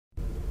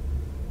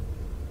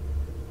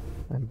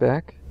I'm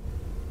back,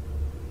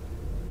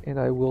 and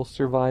I will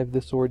survive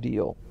this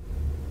ordeal.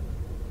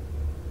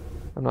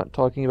 I'm not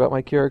talking about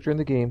my character in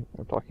the game,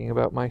 I'm talking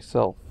about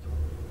myself.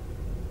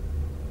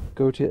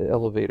 Go to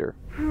elevator.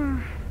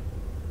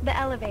 The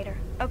elevator.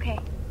 Okay.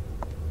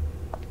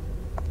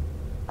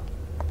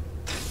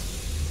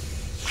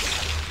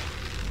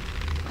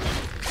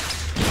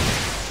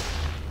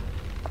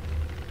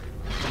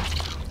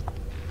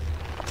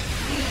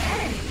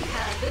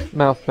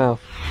 Mouth.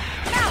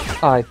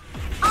 Eye.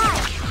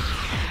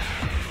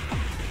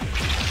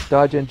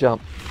 Dodge and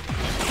jump.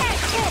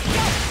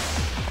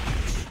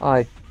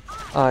 Eye.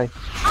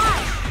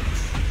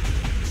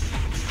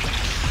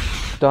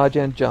 Dodge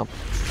and jump.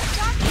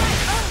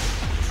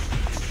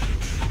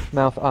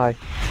 Mouth, eye.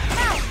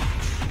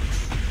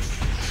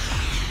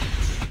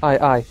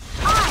 Eye.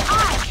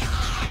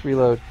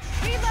 Reload.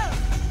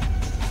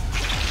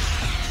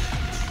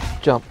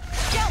 Jump.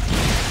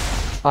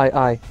 Eye.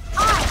 Eye.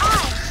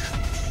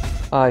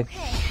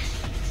 Okay.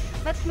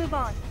 Let's move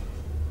on.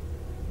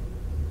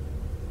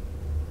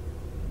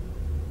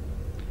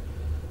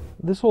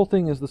 This whole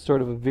thing is the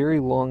start of a very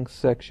long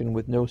section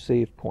with no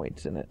save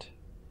points in it,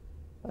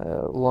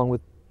 along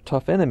with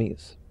tough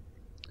enemies.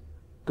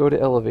 Go to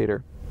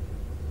elevator.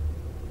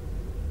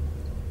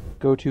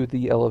 Go to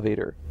the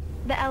elevator.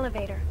 The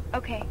elevator.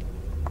 Okay.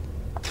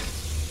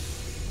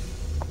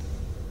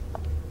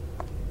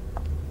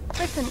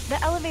 Listen,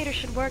 the elevator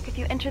should work if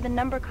you enter the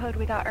number code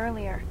we got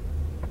earlier.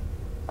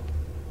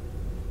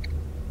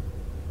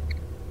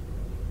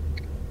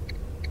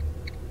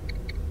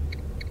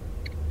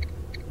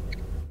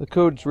 The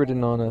code's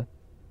written on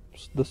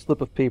the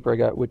slip of paper I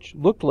got, which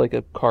looked like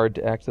a card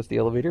to access the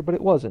elevator, but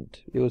it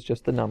wasn't. It was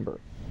just the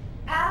number.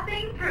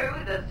 Passing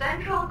through the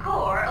central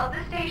core of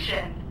the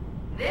station.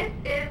 This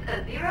is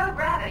a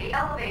zero-gravity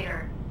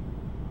elevator.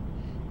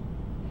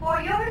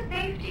 For your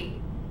safety,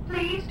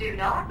 please do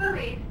not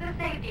release the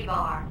safety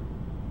bar.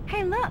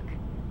 Hey, look!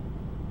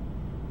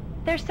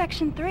 There's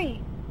Section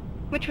 3,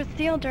 which was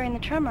sealed during the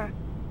tremor.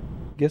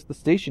 Guess the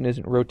station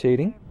isn't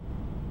rotating.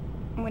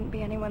 Wouldn't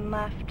be anyone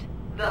left.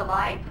 The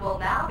lights will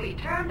now be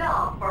turned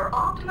off for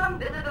optimum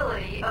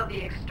visibility of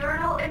the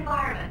external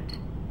environment.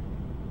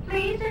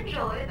 Please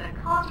enjoy the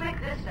cosmic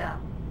vista.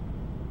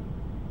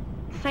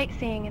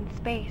 Sightseeing in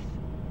space.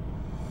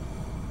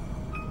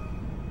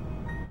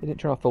 They didn't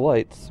turn off the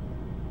lights.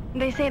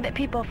 They say that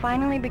people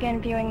finally began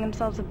viewing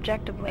themselves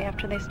objectively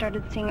after they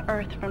started seeing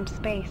Earth from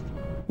space.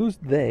 Who's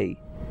they?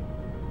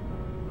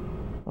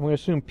 I'm going to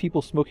assume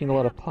people smoking a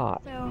lot of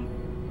pot. So,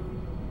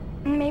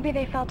 maybe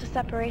they felt a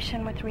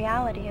separation with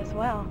reality as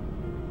well.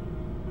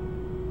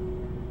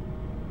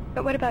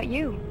 But what about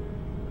you?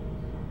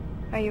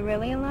 Are you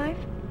really alive?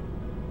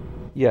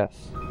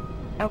 Yes.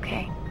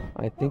 Okay.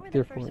 I think What were the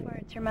therefore... first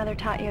words your mother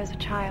taught you as a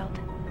child?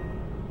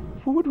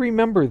 Who would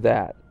remember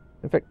that?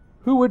 In fact,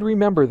 who would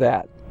remember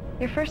that?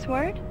 Your first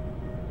word?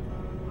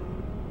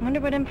 Wonder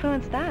what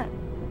influenced that.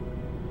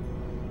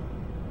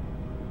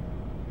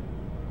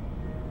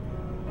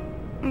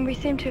 We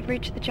seem to have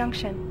reached the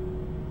junction.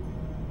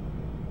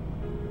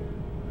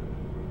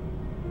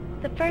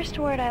 The first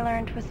word I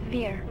learned was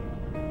wir.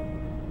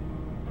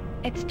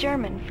 It's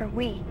German for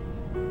we.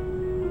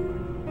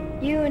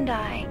 You and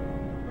I.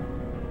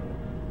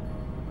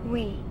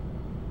 We.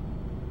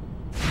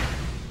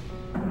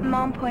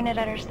 Mom pointed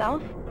at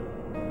herself,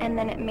 and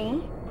then at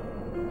me,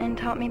 and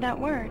taught me that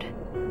word.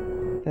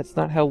 That's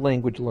not how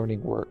language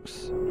learning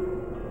works.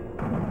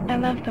 I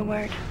love the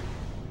word.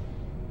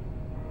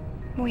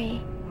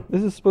 We.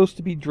 This is supposed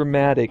to be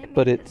dramatic,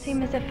 but It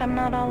seems as if I'm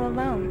not all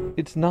alone.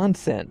 it's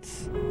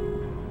nonsense.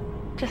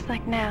 Just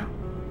like now.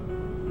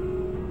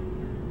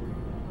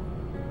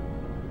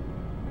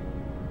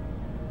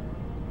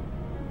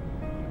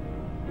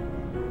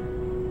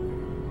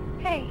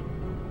 Hey,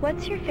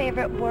 what's your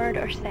favorite word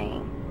or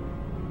saying?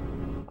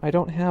 I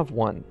don't have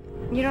one.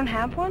 You don't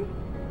have one?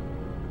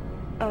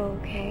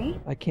 Okay.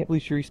 I can't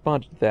believe she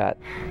responded to that.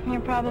 You're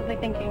probably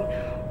thinking,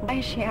 why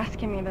is she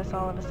asking me this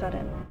all of a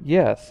sudden?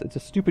 Yes, it's a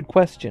stupid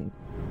question.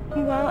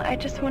 Well, I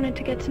just wanted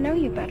to get to know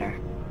you better.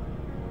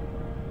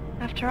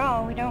 After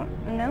all, we don't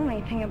know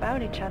anything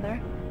about each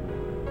other.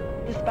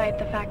 Despite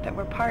the fact that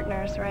we're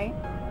partners, right?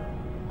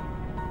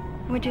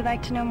 Would you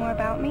like to know more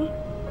about me?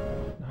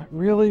 Not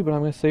really, but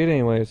I'm going to say it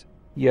anyways.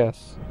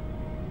 Yes.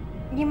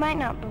 You might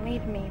not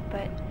believe me,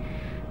 but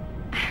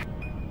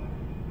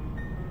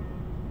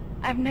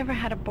I've never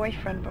had a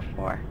boyfriend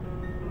before.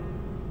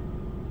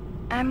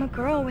 I'm a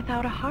girl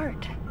without a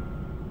heart.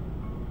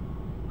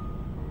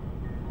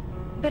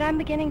 But I'm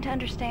beginning to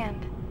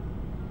understand.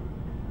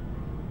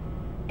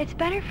 It's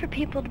better for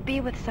people to be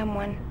with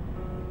someone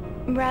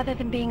rather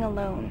than being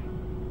alone.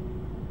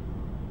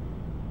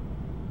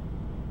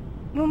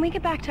 When we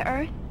get back to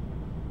Earth,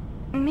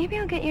 maybe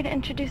I'll get you to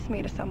introduce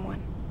me to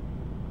someone.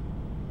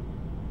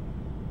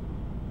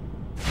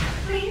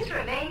 Please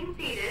remain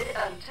seated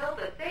until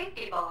the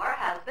safety bar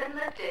has been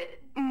lifted.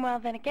 Well,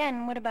 then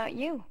again, what about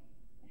you?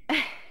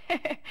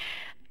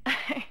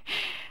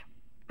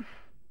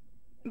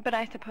 But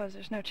I suppose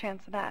there's no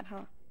chance of that,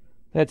 huh?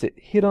 That's it.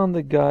 Hit on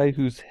the guy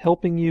who's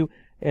helping you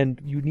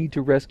and you need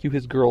to rescue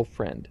his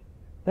girlfriend.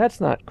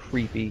 That's not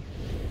creepy.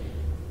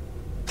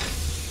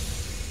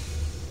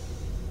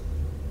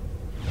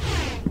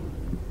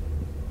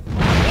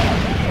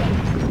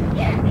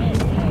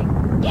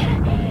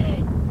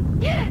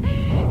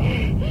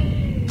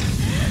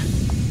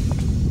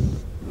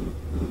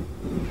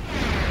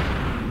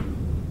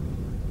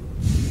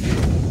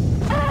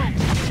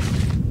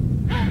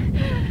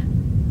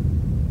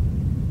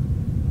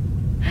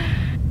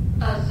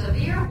 A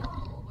severe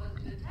wobble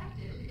was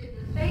detected in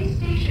the space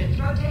station's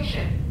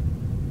rotation.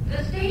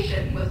 The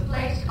station was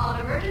placed on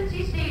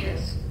emergency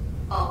status,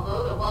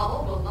 although the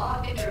wobble will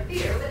not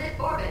interfere with its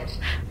orbit.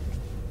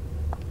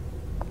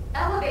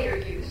 Elevator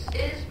use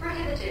is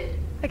prohibited.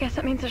 I guess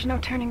that means there's no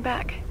turning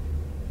back.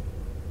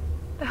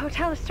 The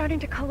hotel is starting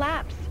to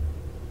collapse.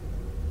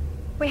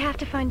 We have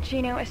to find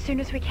Gino as soon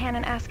as we can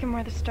and ask him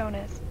where the stone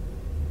is.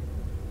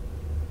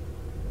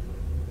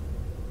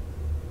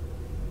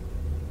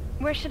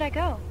 Where should I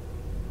go?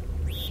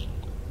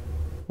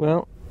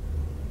 Well,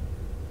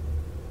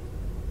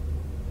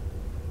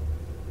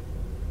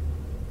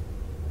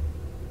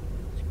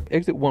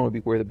 exit 1 would be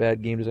where the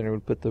bad game designer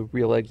would put the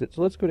real exit,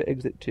 so let's go to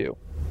exit 2.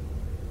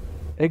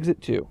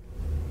 Exit 2.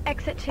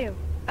 Exit 2.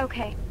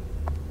 Okay.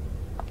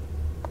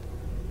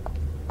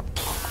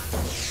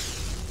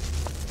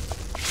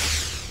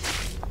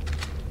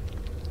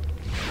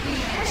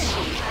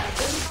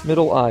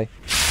 Middle eye.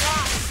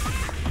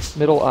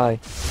 Middle eye.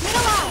 Middle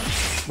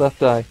eye!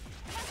 Left eye.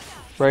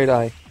 Right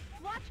eye.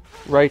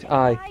 Right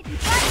eye.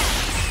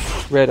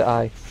 Red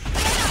eye.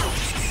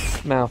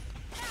 Mouth.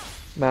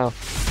 Mouth.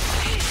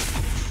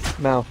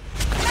 Mouth.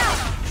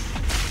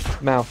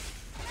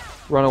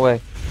 Mouth. Run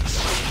away.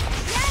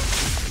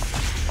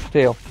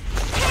 Tail.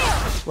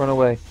 Run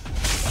away.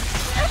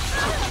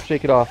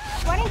 Shake it off.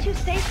 Why didn't you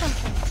say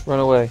something? Run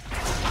away.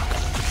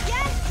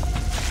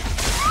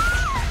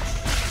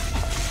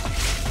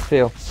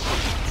 Tail.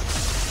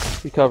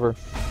 Recover.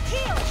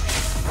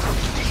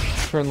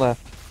 Turn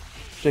left.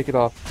 Shake it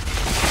off.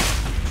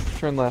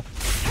 Turn left.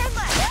 Turn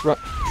left! Run.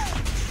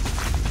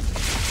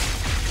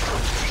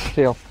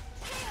 Tail.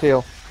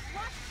 Tail.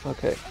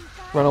 Okay.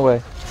 Run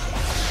away.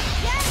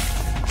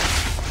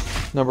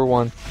 Number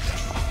 1.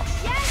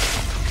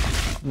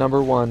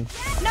 Number 1.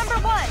 Number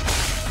 1!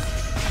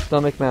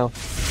 Stomach, mouth.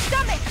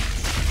 Stomach!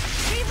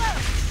 Reload!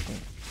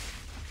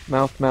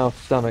 Mouth, mouth,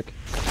 stomach.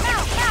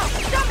 Mouth, mouth,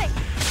 stomach!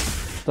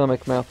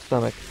 Stomach, mouth,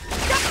 stomach.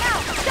 Mouth,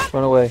 stomach!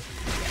 Run away.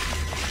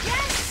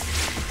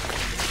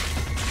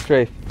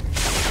 Strafe.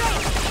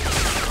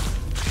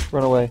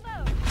 Run away.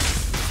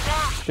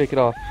 Shake it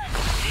off.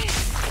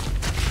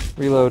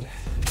 Reload.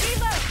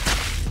 Reload!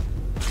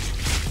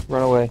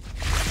 Run away.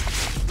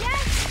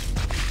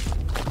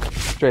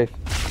 Strafe.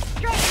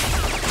 Straight!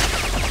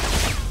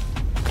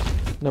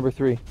 Number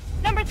 3.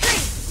 Number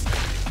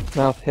 3!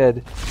 Mouth,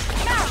 head.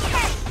 Mouth,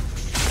 head!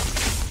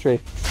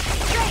 Strafe.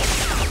 Straight!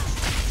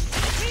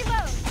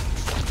 Reload!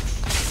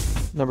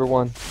 Number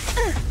 1.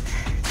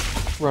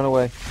 Run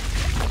away.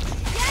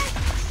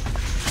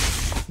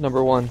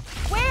 Number 1.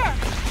 Where?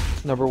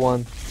 Number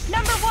 1.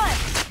 Number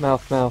 1!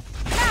 Mouth, mouth.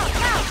 Mouth,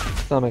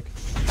 mouth! Stomach.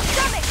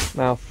 Stomach!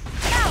 Mouth.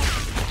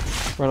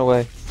 Mouth! Run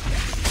away.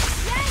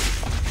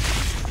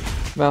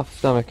 Mouth,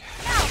 stomach.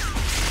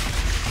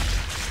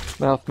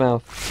 Mouth,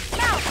 mouth.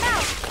 Mouth,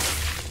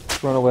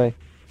 mouth! Run away.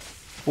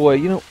 Boy,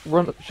 you know,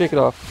 run. Shake it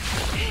off.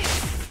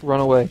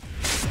 Run away.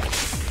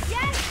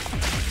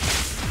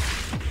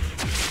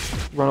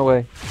 Run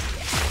away.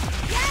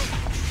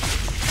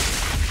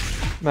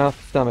 Mouth,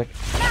 stomach.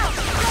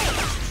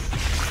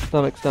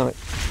 Stomach, stomach.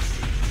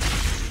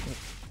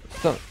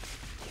 Stomach,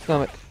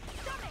 stomach.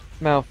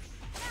 Mouth,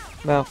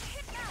 mouth.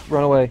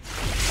 Run away.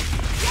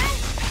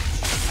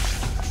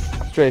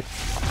 Strafe.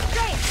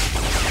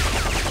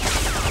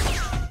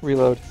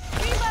 Reload.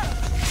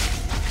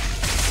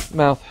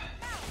 Mouth,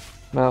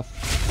 mouth.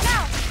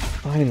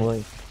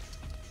 Finally.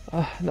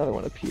 Another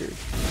one appeared.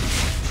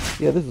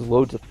 Yeah, this is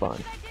loads of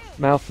fun.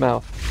 Mouth,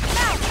 mouth.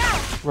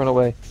 Run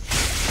away.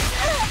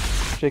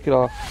 Shake it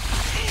off.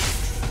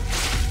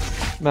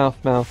 Mouth,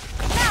 mouth.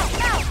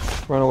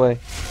 Run away.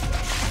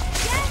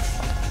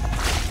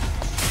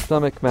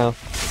 Stomach, mouth.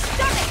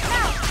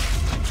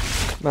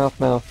 Mouth,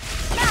 mouth.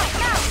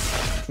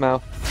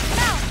 Mouth.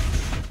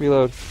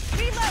 Reload.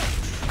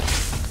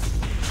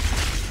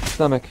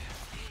 Stomach.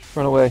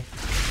 Run away.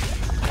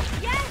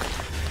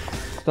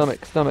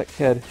 Stomach, stomach,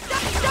 head.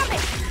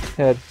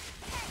 Head.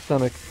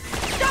 Stomach.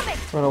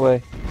 Run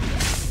away.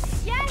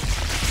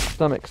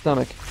 Stomach,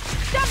 stomach.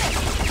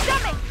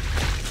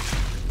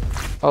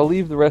 I'll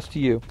leave the rest to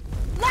you.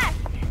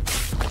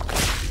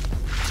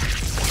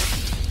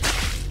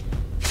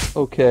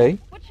 Okay.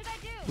 What should I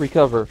do?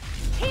 Recover.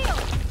 Heal!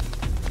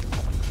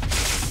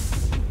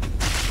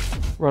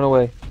 Run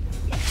away.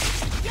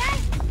 Yes!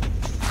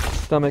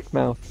 Stomach,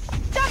 mouth.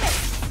 Stomach!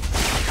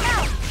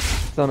 Mouth!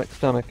 Stomach,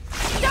 stomach.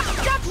 Stop!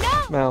 Stop!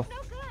 No! Mouth. No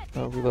good!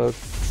 Oh, reload.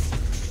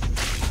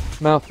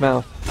 Mouth,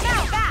 mouth.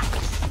 Now back!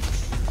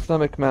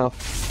 Stomach, mouth.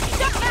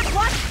 Step back!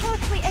 Watch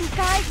closely and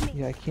guide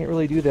me! Yeah, I can't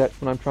really do that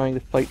when I'm trying to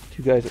fight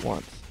two guys at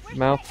once.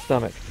 Mouth,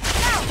 stomach.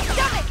 Now!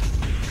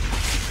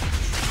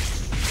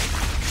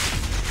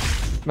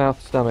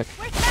 Mouth, stomach.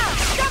 Where's mouth?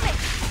 Stomach.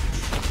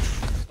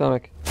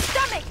 Stomach!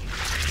 Stomach!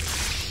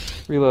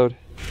 Reload.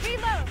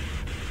 Reload!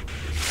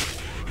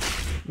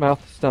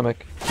 Mouth,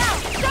 stomach.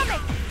 Mouth!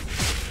 Stomach!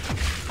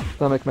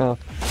 Stomach, mouth.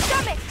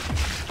 Stomach!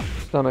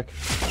 Stomach.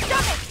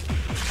 Stomach!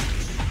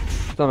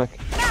 Stomach.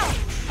 Mouth!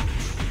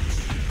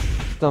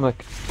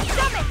 Stomach.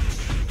 Stomach!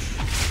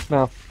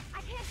 Mouth.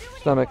 I can't do it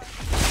Stomach.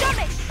 anymore.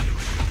 Stomach!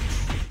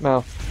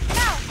 Mouth.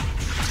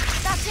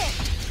 Mouth! That's it.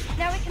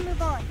 Now we can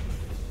move on.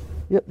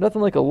 Yep,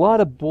 nothing like a lot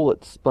of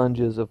bullet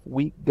sponges of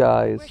weak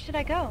guys. Where should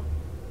I go?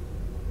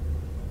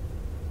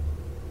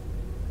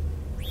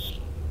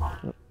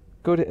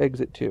 Go to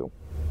exit 2.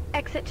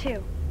 Exit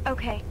 2.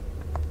 Okay.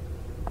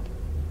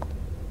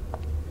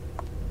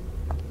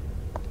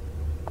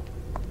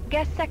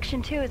 Guess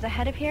section 2 is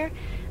ahead of here,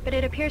 but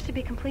it appears to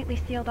be completely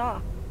sealed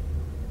off.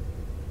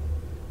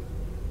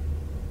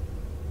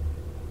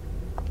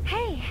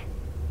 Hey!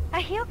 A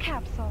heal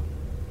capsule!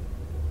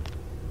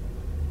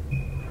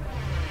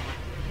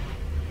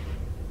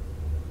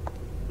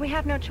 We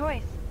have no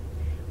choice.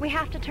 We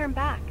have to turn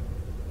back.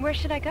 Where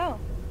should I go?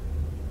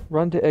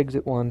 Run to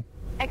exit 1.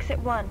 Exit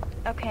 1.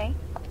 Okay.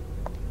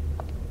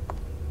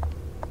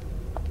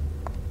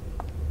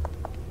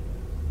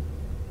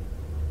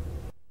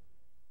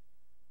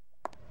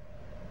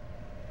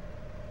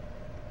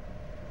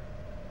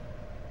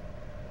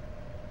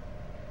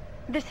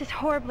 This is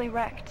horribly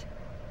wrecked.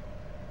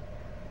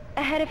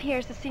 Ahead of here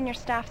is the senior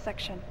staff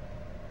section.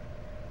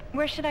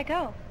 Where should I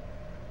go?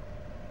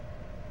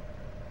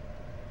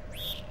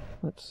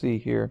 Let's see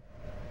here.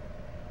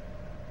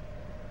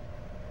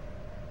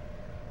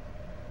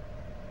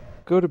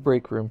 Go to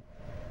break room.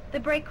 The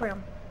break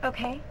room.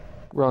 Okay.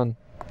 Run.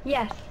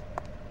 Yes.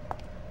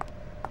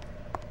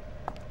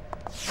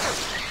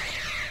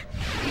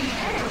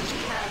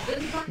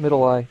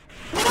 Middle eye.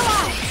 Middle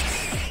eye!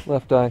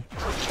 Left eye.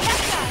 Left eye!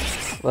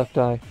 Left eye. Left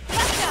eye!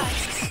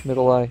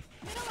 Middle eye.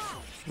 Middle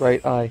eye!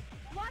 Right eye.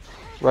 Watch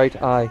Right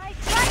eye.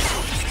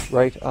 right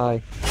Right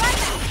eye.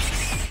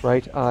 right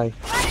Right eye.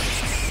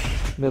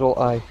 Middle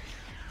eye.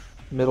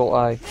 Middle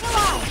eye. middle eye!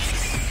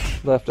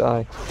 Left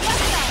eye.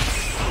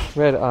 Left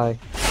Red eye.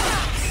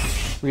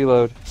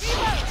 Reload. eye!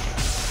 Reload!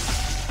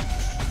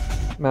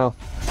 Mouth.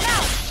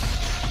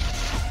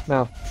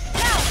 Mouth!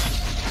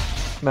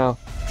 Mouth. Mouth!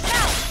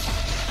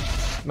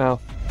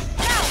 Mouth.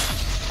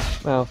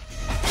 Mouth.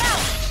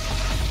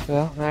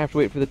 Well, now I have to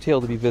wait for the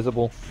tail to be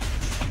visible.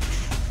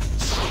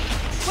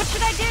 What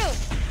should I do?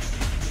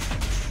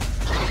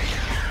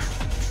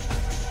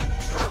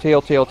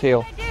 Tail, tail,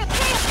 tail. What should I do?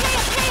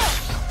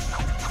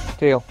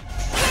 Tail! Tail. Tail!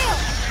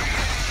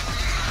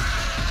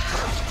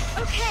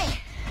 Okay.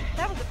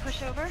 That was a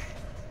pushover.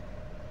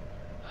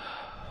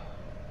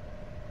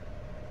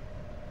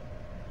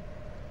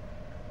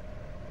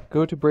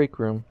 Go to break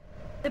room.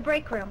 The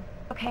break room.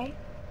 Okay.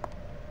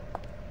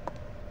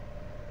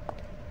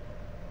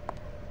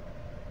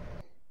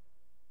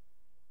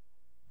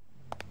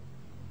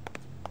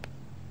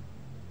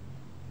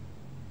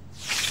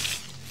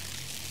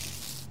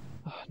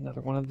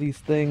 Another one of these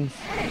things.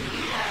 Okay.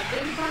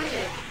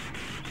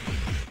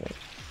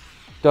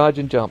 Dodge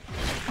and jump.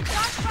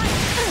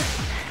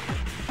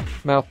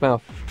 Mouth,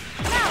 mouth.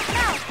 Mouth!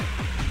 Mouth!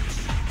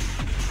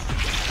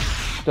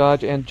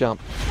 Dodge and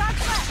jump. Dodge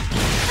left!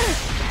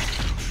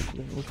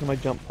 Look at my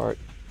jump part.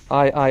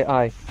 Eye, eye,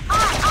 eye.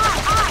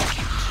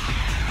 Eye!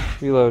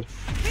 Reload.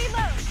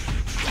 Reload!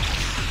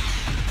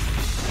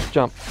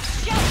 Jump.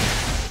 Jump!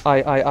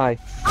 Eye, eye, eye.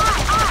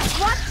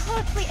 Watch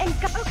closely and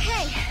go.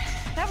 Okay.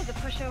 That was a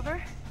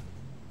pushover.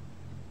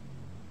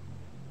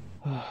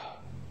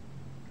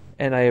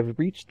 And I have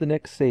reached the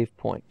next save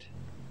point.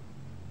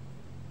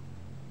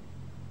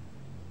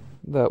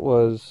 That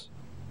was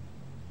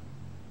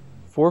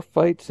 4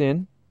 fights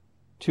in,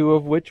 2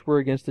 of which were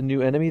against a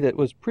new enemy that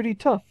was pretty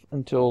tough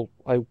until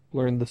I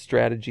learned the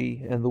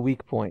strategy and the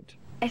weak point.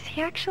 Is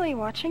he actually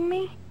watching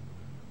me?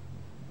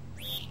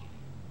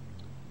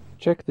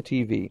 Check the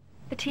TV.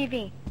 The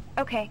TV.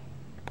 Okay.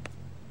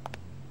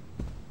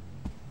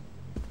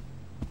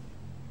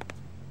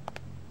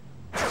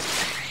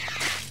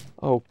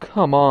 Oh,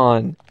 come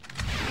on.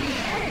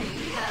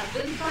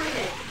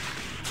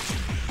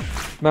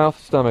 Mouth,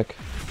 stomach.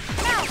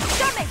 Mouth!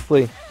 Stomach!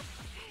 Flee.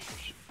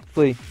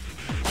 Flee.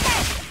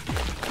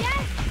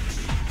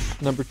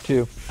 Yes! Number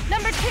 2.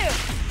 Number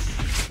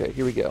 2! Okay,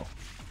 here we go.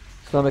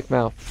 Stomach,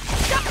 mouth.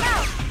 Jump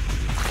mouth!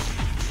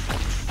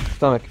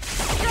 Stomach.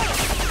 Straight!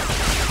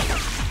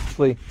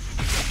 Flee.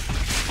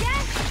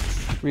 Yes!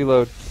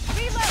 Reload.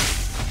 Reload!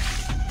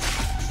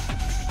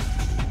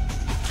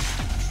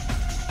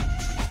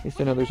 At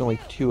least I know there's only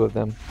 2 of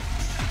them.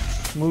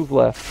 Move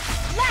left.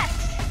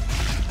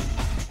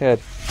 Left! Head.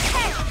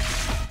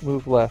 Head!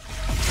 Move left.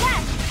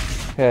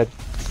 Left! Head.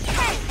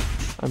 Head!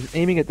 I'm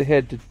aiming at the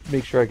head to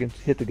make sure I can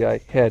hit the guy.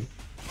 Head.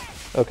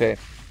 Okay.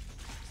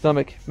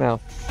 Stomach,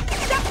 mouth.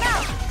 Jump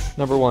mouth!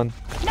 Number 1.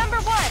 Number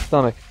 1!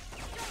 Stomach.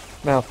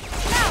 Mouth.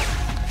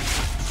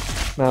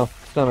 Mouth! Mouth.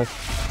 Stomach.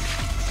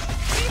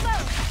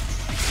 Reload!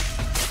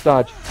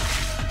 Dodge.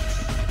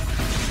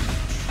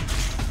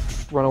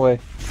 Run away.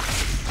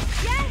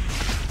 Yes!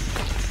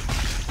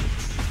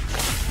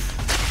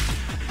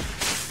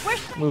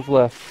 Move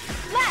left.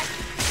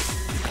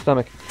 Left.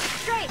 Stomach.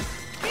 Straight.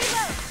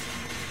 Reload.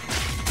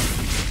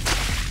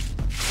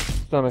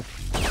 Stomach.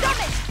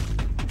 Stomach.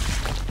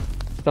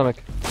 Stomach.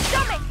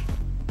 Stomach.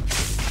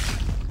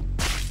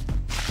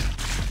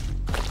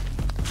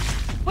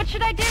 What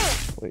should I do?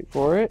 Wait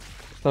for it.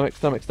 Stomach,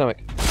 stomach, stomach.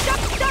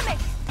 Stomach.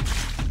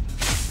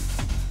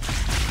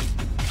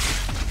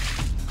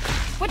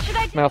 What should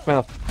I do? Mouth,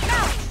 mouth.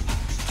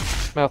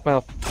 Mouth. Mouth,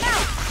 mouth. Mouth.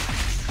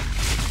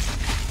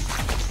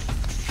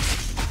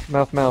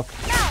 Mouth, mouth.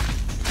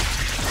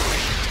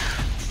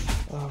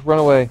 Mouth. Run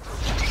away.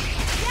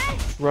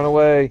 Yes. Run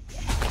away.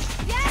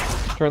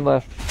 Yes. Turn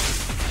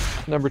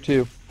left. Number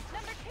 2.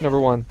 Number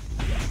 1.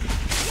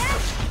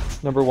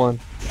 Yes. Number 1.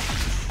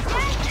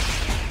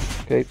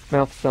 Yes. Okay,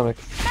 mouth, stomach.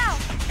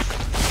 Mouth.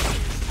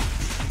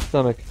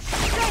 Stomach.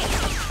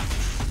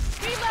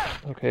 Straight.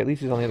 Reload. Okay, at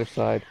least he's on the other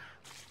side.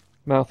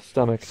 Mouth,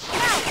 stomach.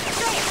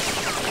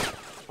 Mouth.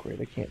 Straight.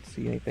 Great, I can't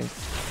see anything.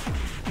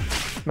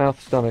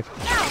 Mouth, stomach.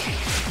 Mouth.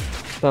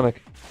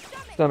 Stomach.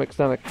 Stomach,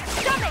 stomach.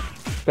 Stomach.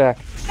 Back.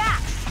 Back.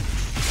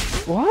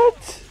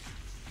 What?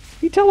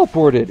 He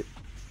teleported.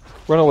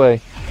 Run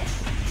away.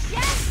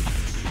 Yes.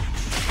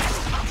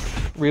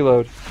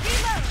 Reload. Reload.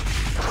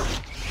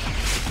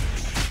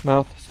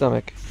 Mouth,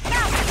 stomach.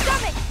 Mouth.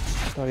 Stomach.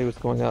 Thought he was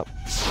going up.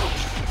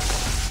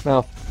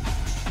 Mouth.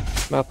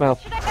 Mouth,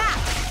 mouth. Should I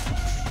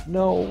back?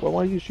 No, I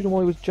wanted you to shoot him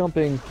while he was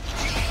jumping.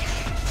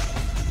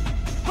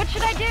 What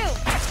should I do?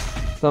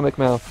 Stomach,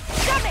 mouth.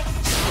 Stomach.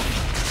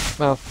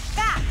 Mouth.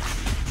 Back.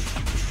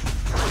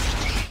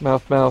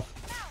 Mouth, mouth.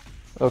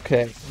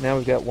 Okay, now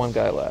we've got one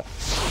guy left.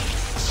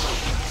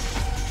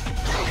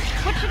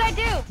 What should I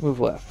do?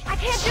 Move left. I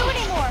can't do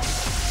anymore.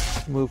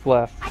 Move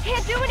left. I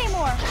can't do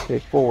anymore. Okay,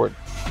 forward.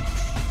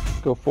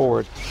 Go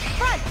forward.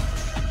 Front.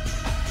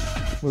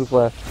 Move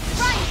left.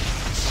 Right.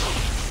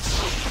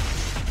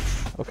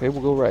 Okay,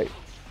 we'll go right.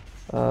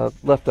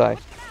 Left eye.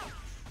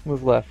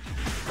 Move left.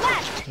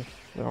 Left.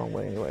 The wrong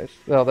way anyways.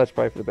 Well, that's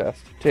probably for the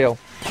best. Tail.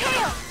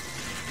 Tail.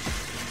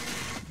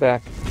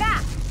 Back.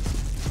 Back.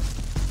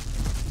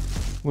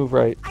 Move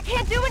right. I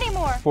can't do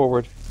anymore.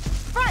 Forward.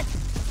 Front.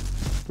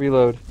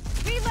 Reload.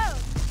 Reload.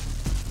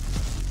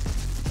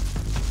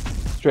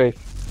 Strafe.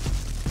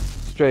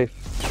 Strafe.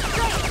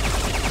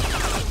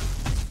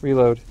 Straight.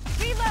 Reload.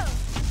 Reload.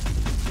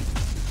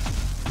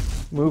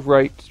 Move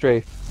right.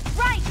 Strafe.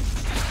 Right.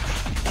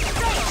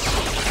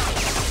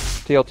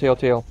 Straight. Tail, tail, tail.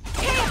 Tail. Tail.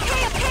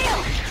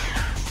 Tail.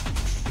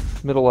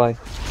 Middle eye.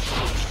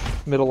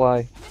 Middle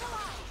eye.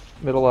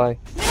 Middle eye.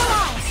 Middle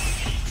eye.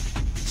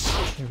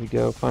 There we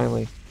go,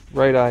 finally.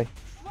 Right eye.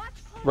 Watch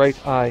close. Right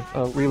eye.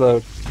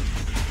 Reload.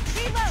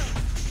 Reload.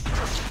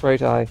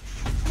 Right eye.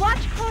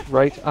 Watch close.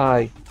 Right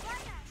eye.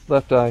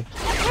 Left eye.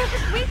 Where's the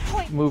sweet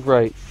point? Move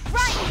right.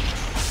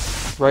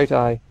 Right. Right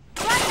eye.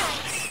 Right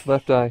eye.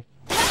 Left eye.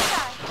 Left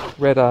eye.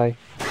 Red eye.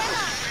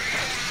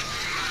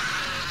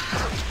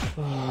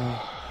 We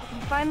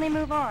can finally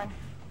move on.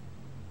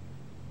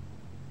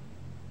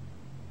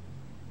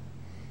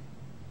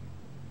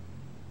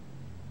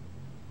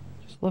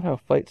 Just love how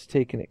fights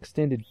take an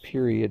extended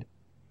period.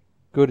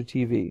 Go to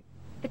TV.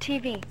 The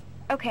TV.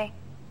 Okay.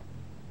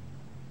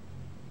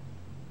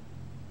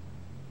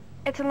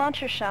 It's a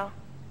launcher shell.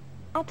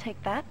 I'll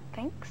take that,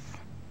 thanks.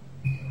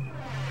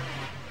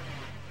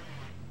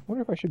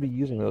 Wonder if I should be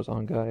using those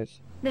on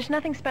guys. There's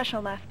nothing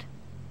special left.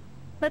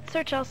 Let's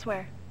search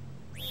elsewhere.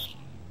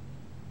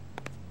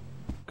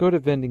 Go to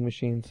vending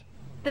machines.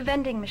 The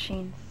vending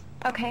machines.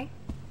 Okay.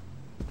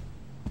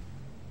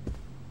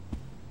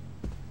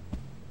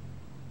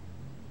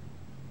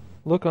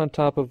 Look on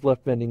top of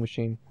left vending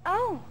machine.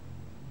 Oh!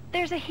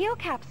 There's a heal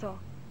capsule.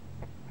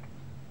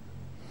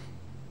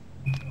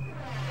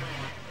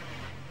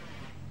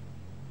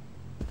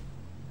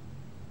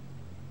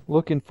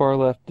 Look in far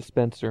left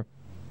dispenser.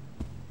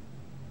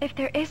 If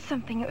there is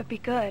something, it would be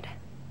good.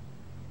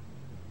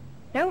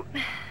 Nope.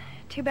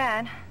 Too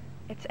bad.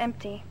 It's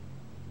empty.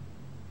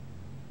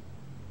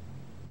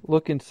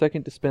 Look in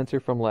second dispenser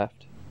from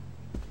left.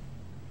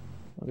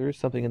 Oh, there is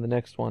something in the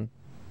next one.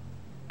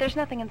 There's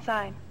nothing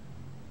inside.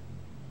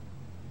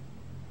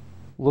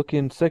 Look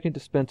in second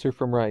dispenser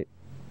from right.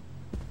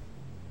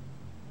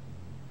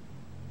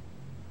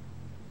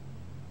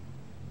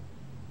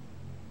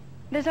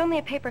 There's only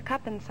a paper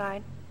cup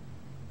inside.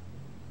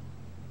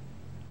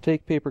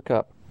 Take paper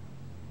cup.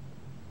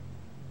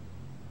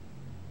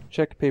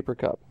 Check paper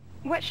cup.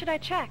 What should I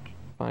check?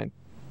 Fine.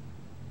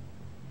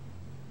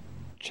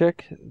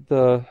 Check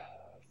the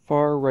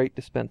far right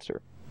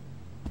dispenser.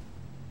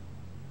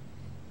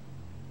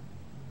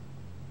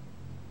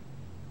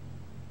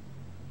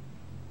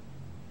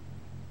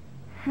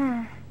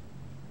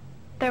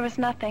 There was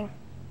nothing.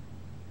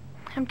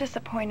 I'm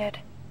disappointed.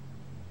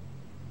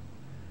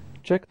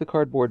 Check the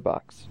cardboard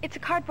box. It's a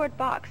cardboard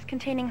box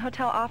containing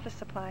hotel office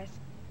supplies.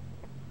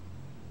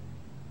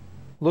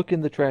 Look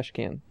in the trash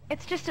can.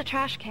 It's just a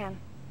trash can.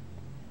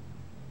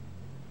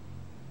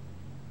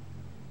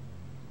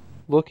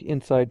 Look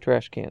inside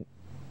trash can.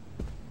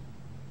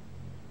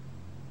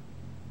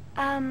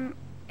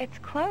 It's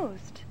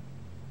closed.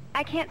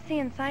 I can't see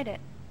inside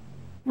it.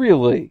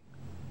 Really?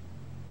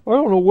 I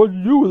don't know what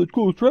to do with a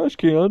cool trash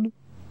can.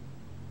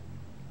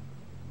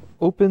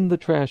 Open the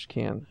trash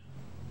can.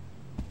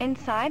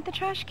 Inside the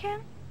trash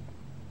can?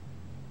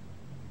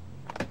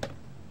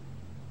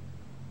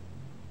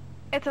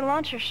 It's a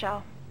launcher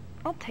shell.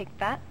 I'll take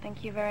that,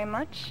 thank you very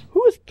much.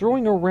 Who is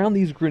throwing around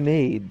these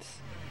grenades?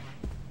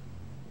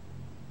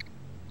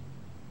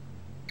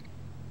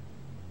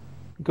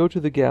 Go to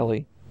the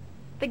galley.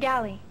 The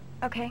galley.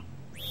 Okay.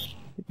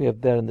 We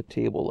have that on the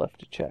table left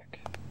to check.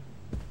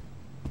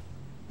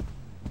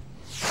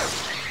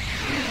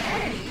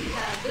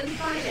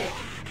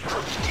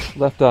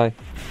 Left eye.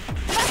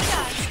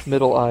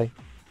 Middle eye.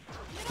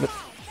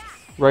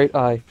 Right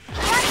eye.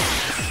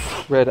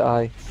 Red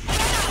eye.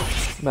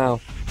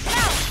 Mouth.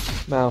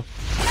 Mouth.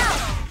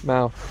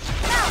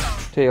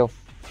 Mouth. Tail.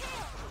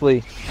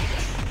 Flea.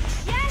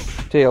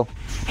 Tail.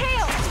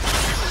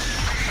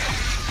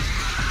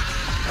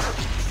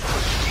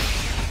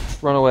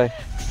 Run away.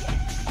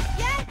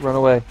 Run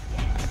away.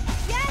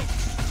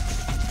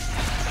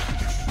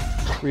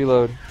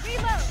 Reload.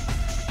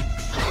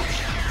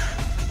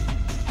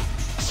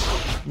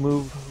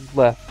 Move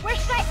left.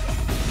 Where's that?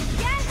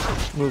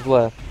 Yes! Move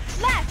left.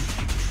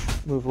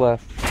 Left! Move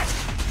left.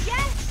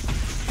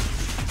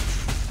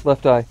 Yes!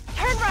 Left eye.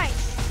 Turn right!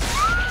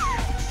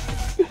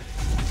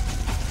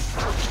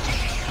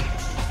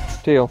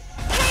 Tail.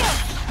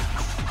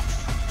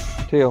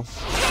 Tail! Tail.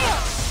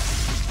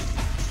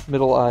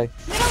 Middle eye.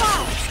 Middle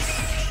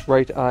eye!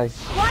 Right eye.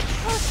 Watch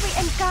closely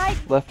and guide.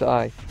 Left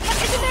eye.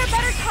 Isn't there a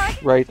better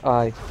target? Right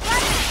eye.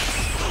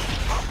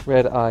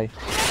 Red eye.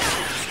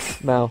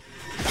 Mouth.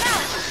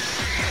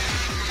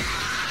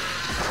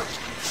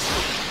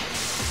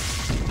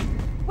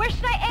 Where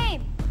should I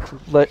aim?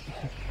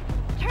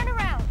 Turn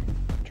around.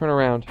 Turn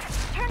around.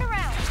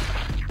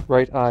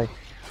 Right eye.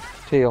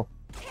 Tail.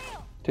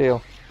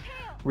 Tail.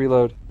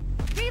 Reload.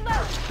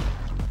 Reload.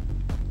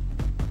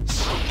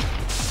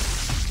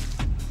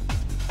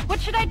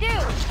 What should I do?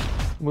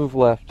 Move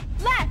left.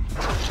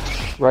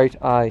 Left. Right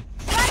eye.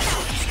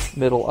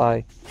 Middle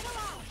eye.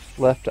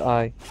 Left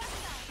eye.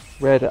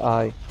 Red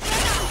eye.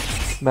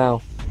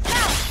 Mouth.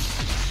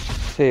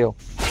 Tail.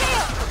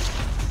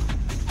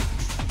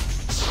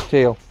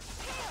 Tail.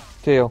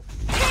 Tail.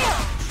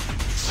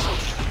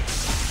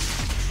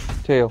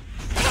 Tail.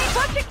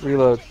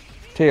 Reload.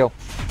 Tail.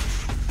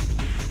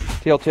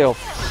 Tail, tail.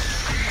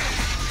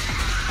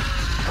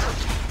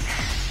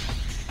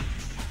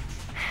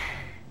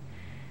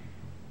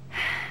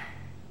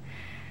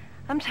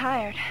 I'm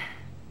tired.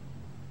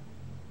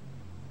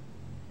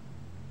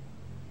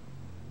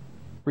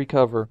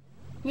 Recover.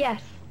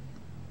 Yes.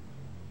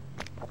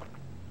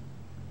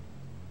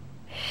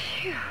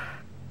 Phew.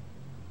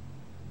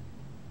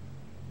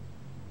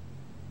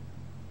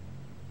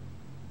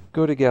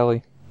 Go to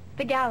galley.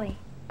 The galley.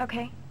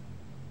 Okay.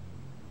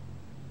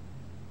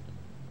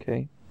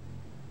 Okay.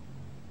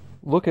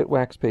 Look at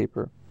wax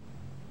paper.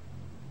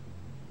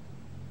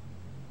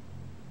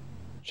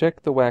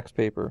 Check the wax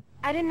paper.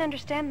 I didn't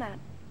understand that.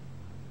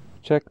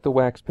 Check the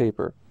wax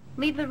paper.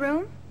 Leave the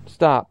room?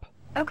 Stop.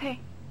 Okay.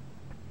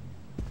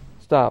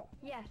 Stop.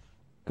 Yes.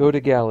 Go to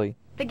galley.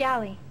 The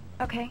galley.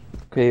 Okay.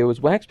 Okay, it was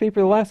wax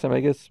paper the last time. I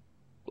guess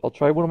I'll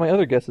try one of my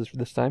other guesses for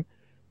this time.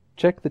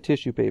 Check the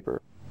tissue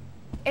paper.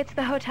 It's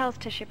the hotel's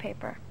tissue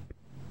paper.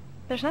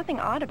 There's nothing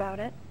odd about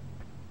it.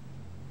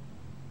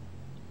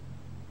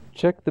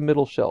 Check the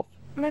middle shelf.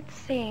 Let's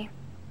see.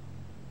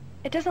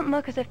 It doesn't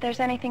look as if there's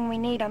anything we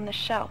need on the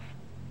shelf.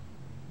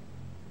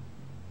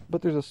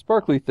 But there's a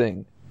sparkly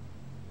thing.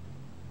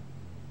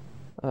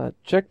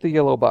 Check the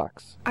yellow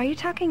box. Are you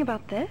talking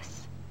about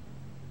this?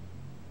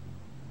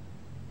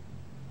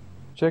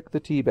 Check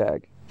the tea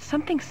bag.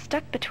 Something's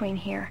stuck between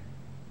here.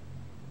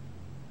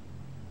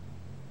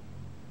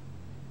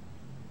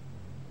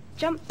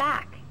 Jump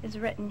back is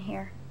written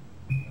here.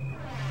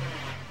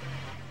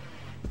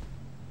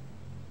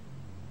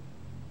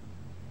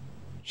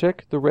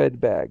 Check the red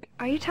bag.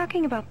 Are you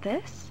talking about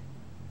this?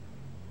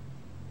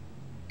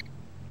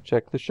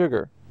 Check the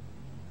sugar.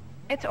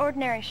 It's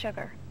ordinary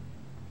sugar.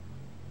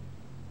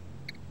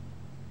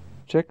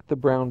 Check the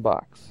brown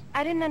box.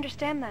 I didn't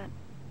understand that.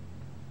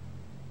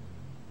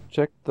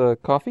 Check the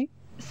coffee.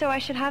 So I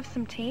should have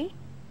some tea?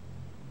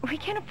 We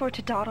can't afford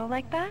to dawdle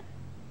like that.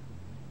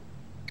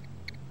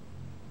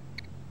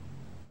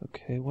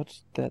 Okay,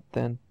 what's that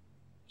then?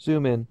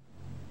 Zoom in.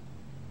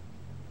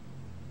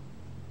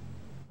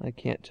 I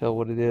can't tell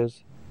what it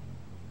is.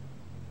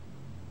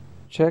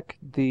 Check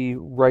the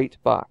right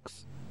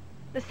box.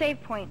 The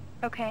save point,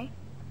 okay?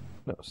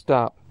 No,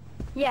 stop.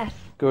 Yes.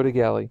 Go to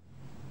galley.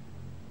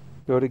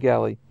 Go to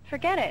galley.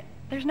 Forget it.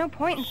 There's no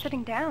point in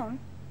sitting down.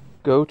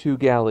 Go to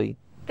galley.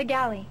 The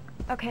galley,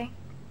 okay.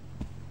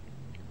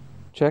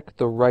 Check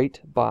the right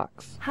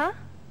box. Huh?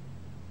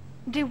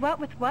 Do what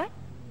with what?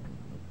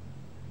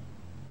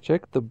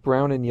 Check the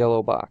brown and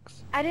yellow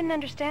box. I didn't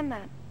understand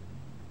that.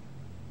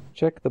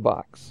 Check the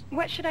box.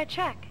 What should I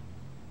check?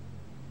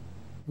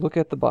 Look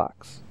at the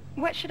box.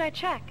 What should I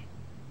check?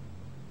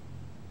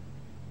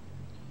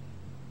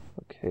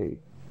 Okay.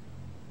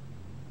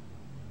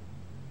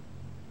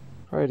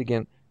 Try it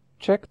again.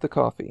 Check the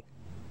coffee.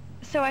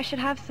 So I should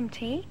have some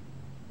tea?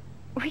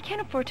 We can't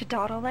afford to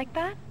dawdle like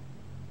that.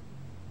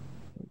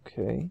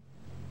 Okay.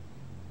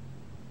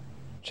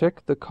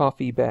 Check the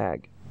coffee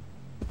bag.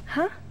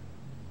 Huh?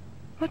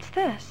 What's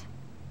this?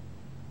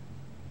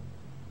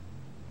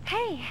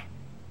 Hey!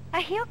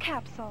 A heal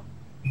capsule!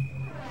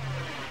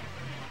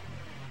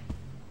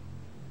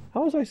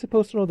 How was I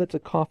supposed to know that's a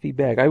coffee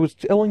bag? I was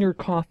telling her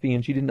coffee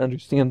and she didn't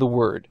understand the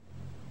word.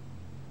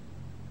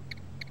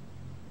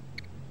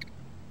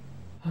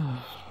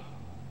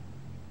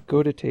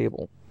 Go to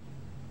table.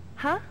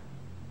 Huh?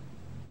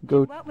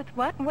 Go. What with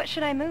what? What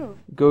should I move?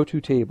 Go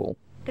to table.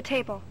 The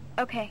table.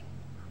 Okay.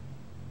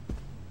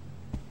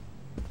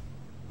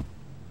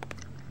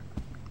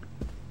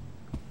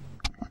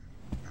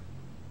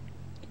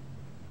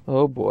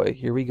 Oh boy,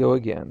 here we go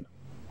again.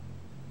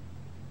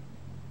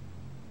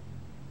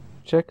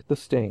 Check the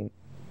stain.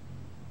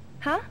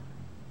 Huh?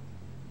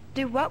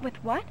 Do what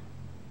with what?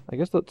 I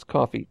guess that's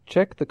coffee.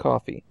 Check the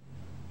coffee.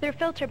 They're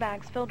filter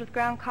bags filled with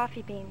ground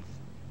coffee beans.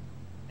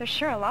 There's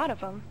sure a lot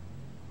of them.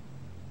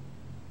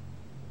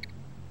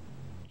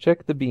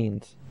 Check the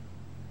beans.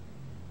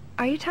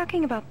 Are you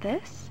talking about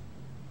this?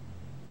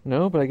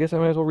 No, but I guess I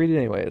might as well read it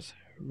anyways.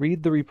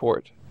 Read the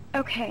report.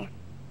 Okay.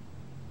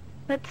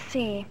 Let's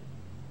see.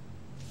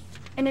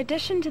 In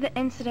addition to the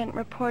incident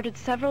reported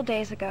several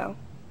days ago,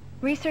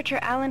 researcher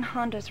Alan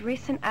Honda's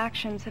recent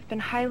actions have been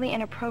highly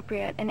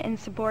inappropriate and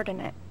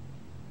insubordinate.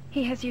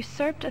 He has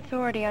usurped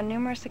authority on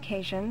numerous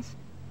occasions,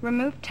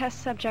 removed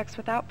test subjects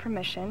without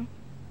permission,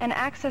 and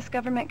accessed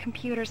government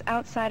computers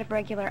outside of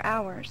regular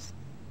hours.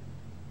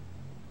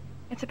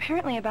 It's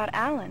apparently about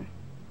Alan.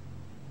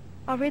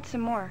 I'll read some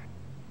more.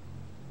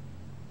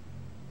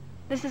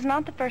 This is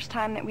not the first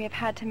time that we have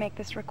had to make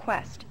this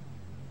request.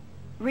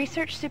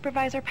 Research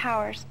Supervisor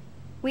Powers,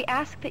 we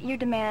ask that you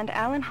demand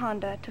Alan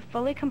Honda to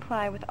fully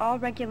comply with all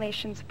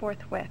regulations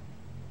forthwith.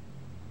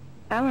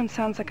 Alan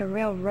sounds like a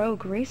real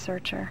rogue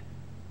researcher.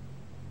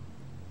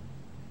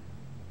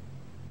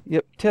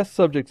 Yep, test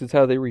subjects is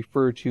how they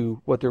refer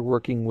to what they're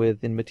working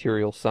with in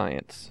material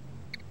science.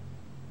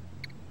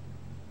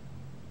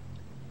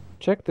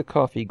 Check the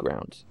coffee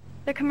grounds.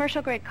 They're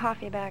commercial-grade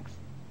coffee bags.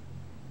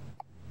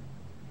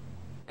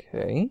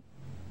 Okay.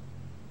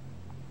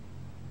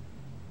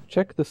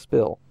 Check the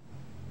spill.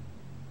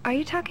 Are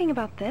you talking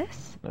about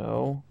this?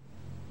 No.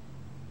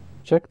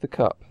 Check the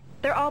cup.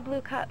 They're all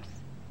blue cups.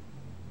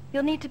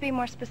 You'll need to be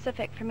more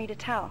specific for me to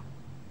tell.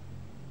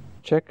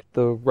 Check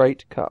the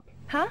right cup.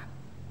 Huh?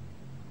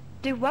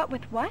 Do what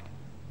with what?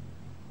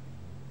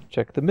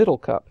 Check the middle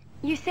cup.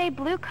 You say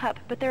blue cup,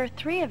 but there are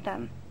 3 of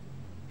them.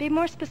 Be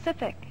more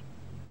specific.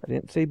 I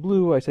didn't say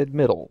blue, I said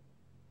middle.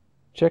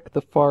 Check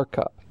the far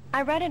cup.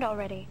 I read it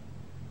already.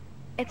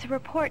 It's a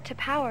report to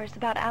Powers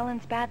about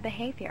Alan's bad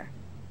behavior.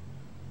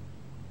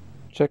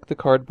 Check the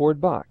cardboard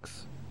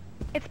box.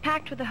 It's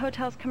packed with the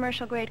hotel's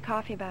commercial-grade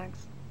coffee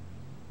bags.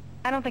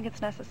 I don't think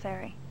it's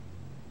necessary.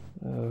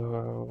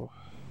 Oh.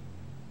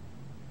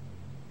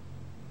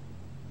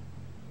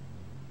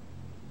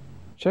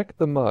 Check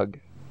the mug.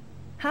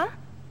 Huh?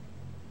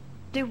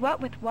 Do what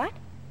with what?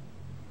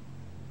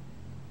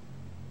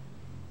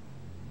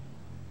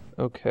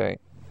 Okay.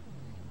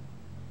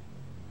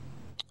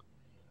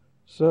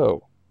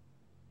 So,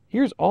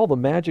 here's all the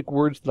magic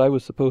words that I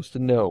was supposed to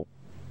know.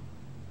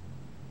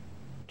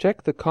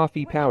 Check the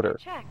coffee powder.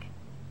 Check.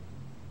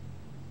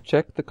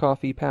 Check the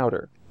coffee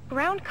powder.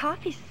 Ground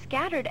coffee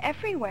scattered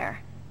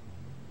everywhere.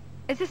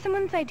 Is this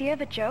someone's idea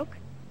of a joke?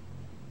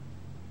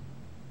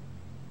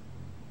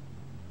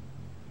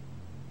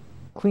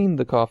 Clean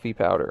the coffee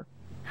powder.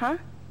 Huh?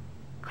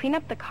 Clean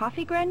up the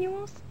coffee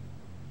granules?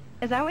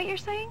 Is that what you're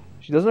saying?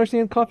 She doesn't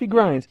understand coffee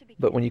grinds,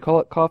 but when you call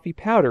it coffee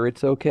powder,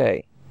 it's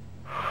okay.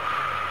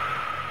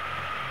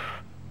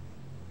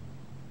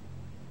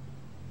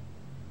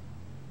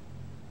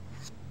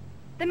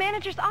 The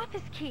manager's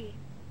office key.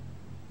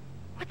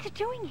 What's it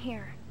doing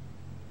here?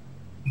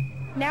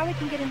 Now we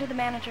can get into the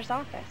manager's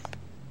office.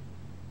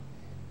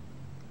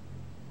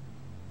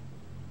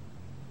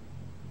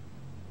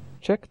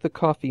 Check the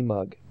coffee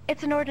mug.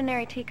 It's an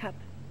ordinary teacup.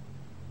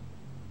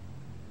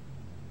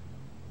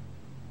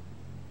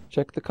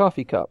 Check the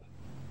coffee cup.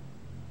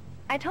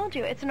 I told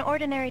you, it's an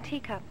ordinary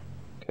teacup.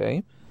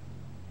 Okay.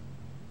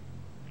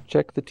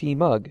 Check the tea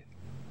mug.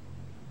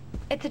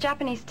 It's a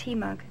Japanese tea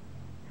mug.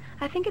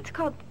 I think it's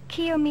called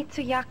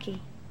Kiyomitsuyaki.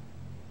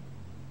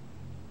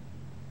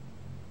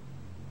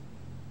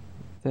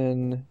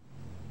 Then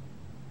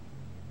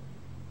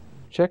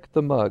check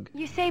the mug.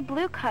 You say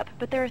blue cup,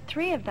 but there are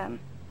 3 of them.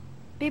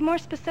 Be more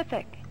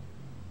specific.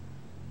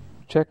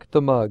 Check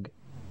the mug.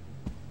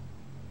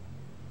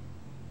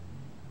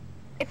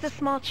 It's a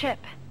small chip.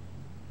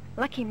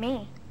 Lucky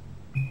me.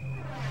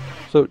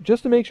 So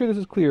just to make sure this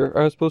is clear,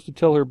 I was supposed to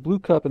tell her blue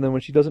cup, and then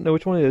when she doesn't know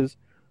which one it is,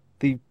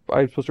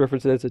 I'm supposed to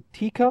reference it as a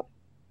teacup,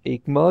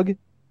 a mug,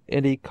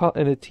 and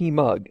a tea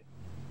mug.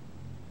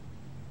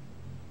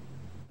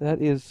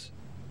 That is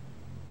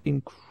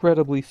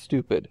incredibly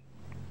stupid.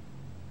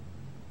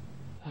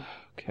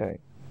 Okay.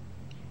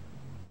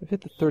 I've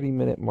hit the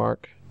 30-minute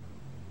mark.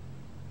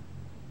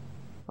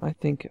 I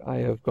think I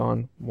have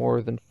gone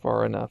more than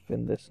far enough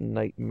in this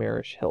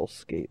nightmarish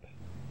hellscape.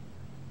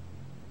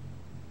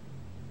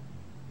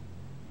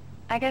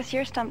 I guess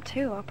you're stumped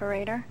too,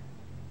 operator.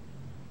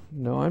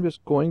 No, I'm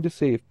just going to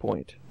save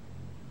point.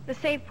 The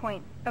save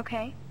point,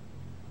 okay?